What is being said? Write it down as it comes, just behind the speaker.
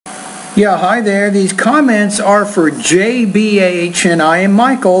Yeah, hi there. These comments are for JBH, and I am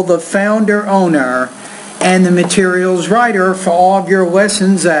Michael, the founder, owner, and the materials writer for all of your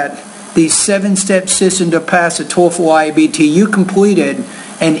lessons at the 7-step system to pass the TOEFL IBT. You completed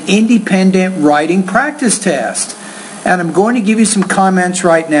an independent writing practice test, and I'm going to give you some comments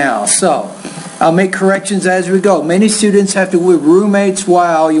right now. So, I'll make corrections as we go. Many students have to live with roommates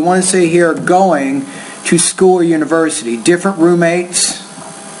while, you want to say here, going to school or university. Different roommates.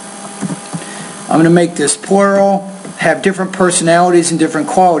 I'm going to make this plural, have different personalities and different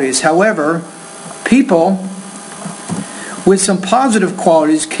qualities. However, people with some positive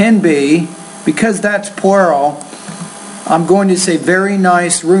qualities can be, because that's plural, I'm going to say very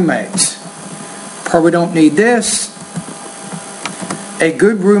nice roommates. Probably don't need this. A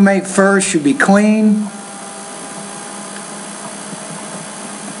good roommate first should be clean.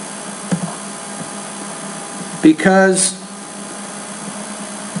 Because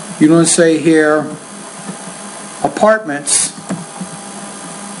you want to say here, apartments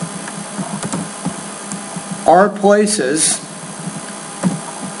are places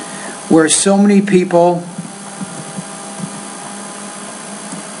where so many people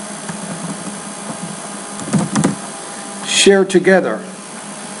share together.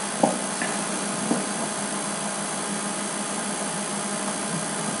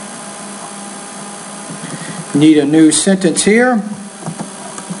 Need a new sentence here.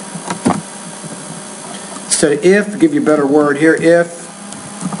 Instead of if, give you a better word here. If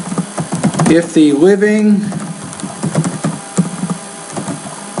the living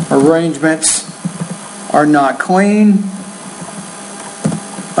arrangements are not clean,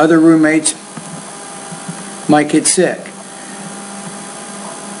 other roommates might get sick.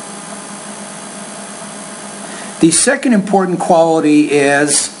 The second important quality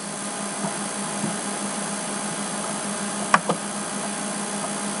is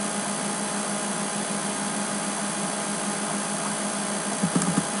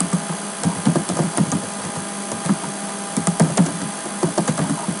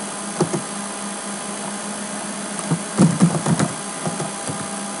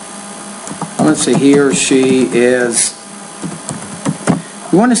let's say he or she is,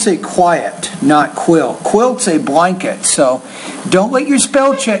 you want to say quiet, not quilt. Quilt's a blanket, so don't let your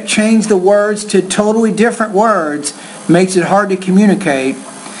spell check change the words to totally different words. Makes it hard to communicate.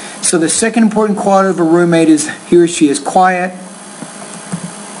 So the second important quality of a roommate is he or she is quiet,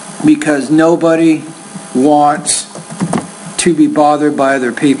 because nobody wants to be bothered by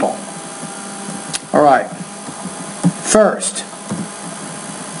other people. Alright, first,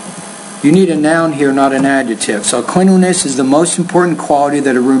 you need a noun here, not an adjective. So cleanliness is the most important quality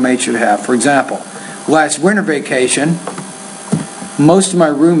that a roommate should have. For example, last winter vacation, most of my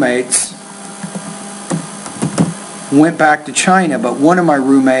roommates went back to China, but one of my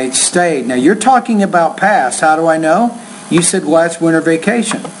roommates stayed. Now you're talking about past. How do I know? You said last winter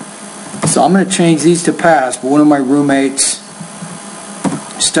vacation. So I'm going to change these to past, but one of my roommates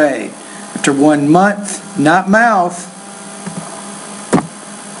stayed. After 1 month, not mouth,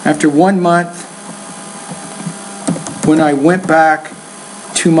 after 1 month, when I went back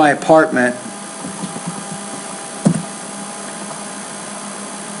to my apartment,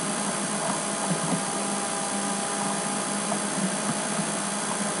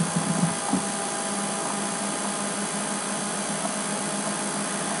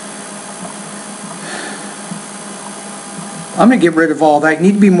 I'm going to get rid of all that. You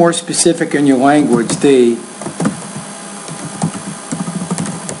need to be more specific in your language.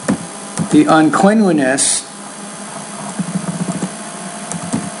 The uncleanliness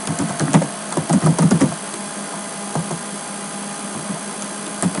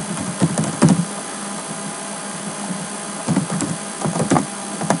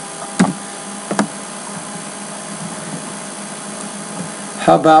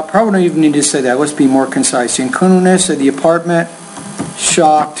how about, probably don't even need to say that. Let's be more concise. The uncleanliness of the apartment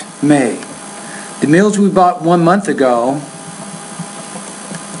shocked me. The meals we bought 1 month ago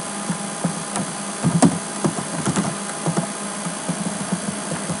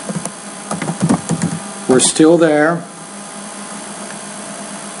we're still there.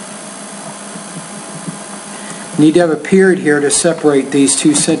 Need to have a period here to separate these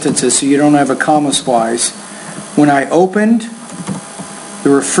two sentences so you don't have a comma splice. When I opened the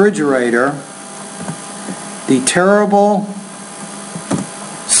refrigerator, the terrible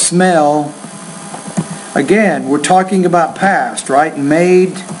smell, again, we're talking about past, right?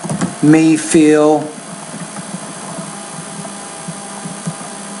 Made me feel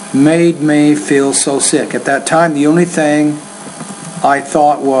so sick. At that time, the only thing I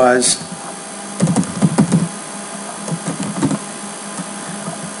thought was,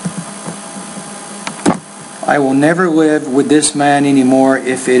 I will never live with this man anymore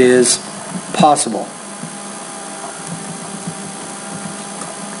if it is possible.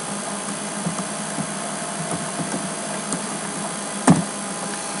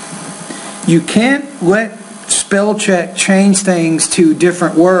 You can't let spell check change things to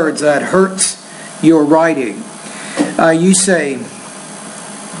different words. That hurts your writing. You say,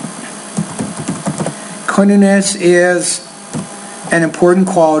 cleanliness is an important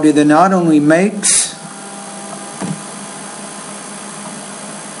quality that not only makes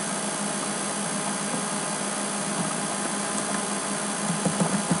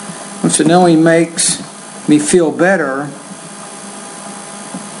me feel better,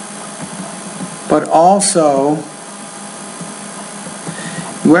 but also,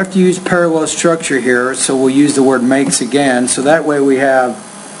 we have to use parallel structure here, so we'll use the word makes again, so that way we have,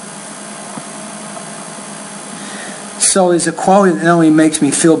 so is a quality that not only makes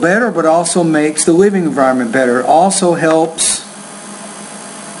me feel better, but also makes the living environment better. It also helps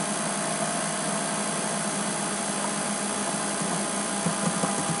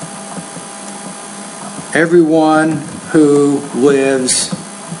everyone who lives.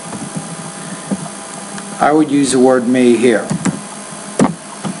 I would use the word me here.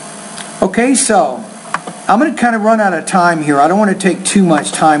 Okay, so I'm going to kind of run out of time here. I don't want to take too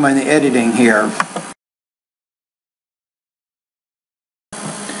much time on the editing here.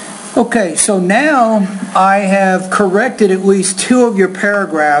 Okay, so now I have corrected at least 2 of your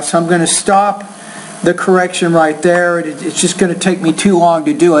paragraphs. I'm going to stop the correction right there. It's just going to take me too long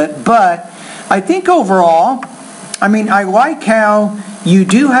to do it. But I think overall, I like how you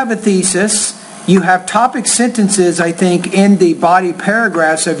do have a thesis. You have topic sentences, I think, in the body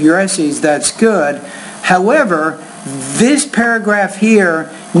paragraphs of your essays. That's good. However, this paragraph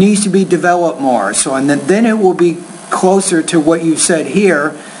here needs to be developed more. So, and then it will be closer to what you said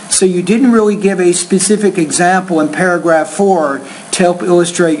here. So you didn't really give a specific example in paragraph 4 to help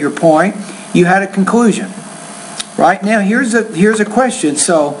illustrate your point. You had a conclusion. Right? Now, here's a question.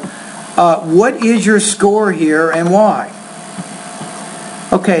 So, what is your score here and why?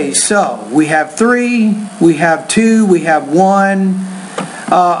 Okay, so we have 3, we have 2, we have 1.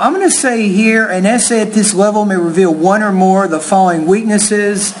 I'm going to say here, an essay at this level may reveal 1 or more of the following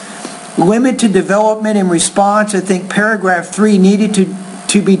weaknesses. Limited development and response. I think paragraph 3 needed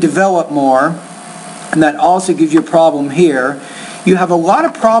to be developed more. And that also gives you a problem here. You have a lot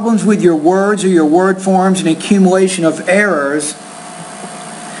of problems with your words or your word forms and accumulation of errors.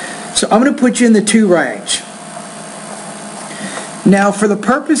 So I'm going to put you in the 2 range. Now, for the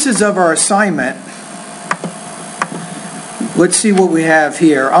purposes of our assignment, let's see what we have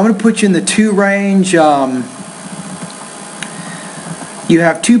here. I'm going to put you in the 2 range. You have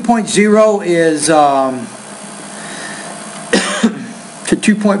 2.0 is to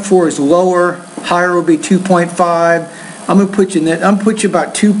 2.4 is lower. Higher will be 2.5. I'm going to put you in that. I'm going to put you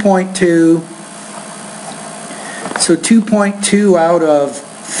about 2.2. So 2.2 out of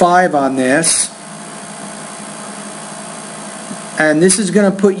 5 on this. And this is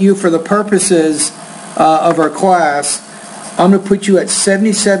going to put you, for the purposes of our class, I'm going to put you at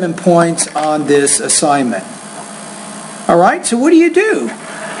 77 points on this assignment. Alright, so what do?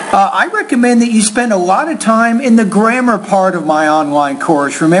 I recommend that you spend a lot of time in the grammar part of my online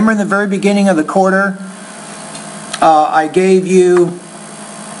course. Remember in the very beginning of the quarter, I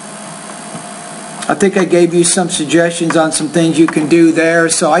think I gave you some suggestions on some things you can do there.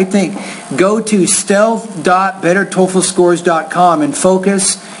 So I think go to stealth.bettertoeflscores.com and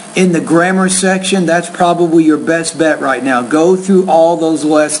focus in the grammar section. That's probably your best bet right now. Go through all those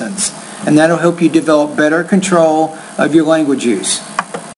lessons, and that'll help you develop better control of your language use.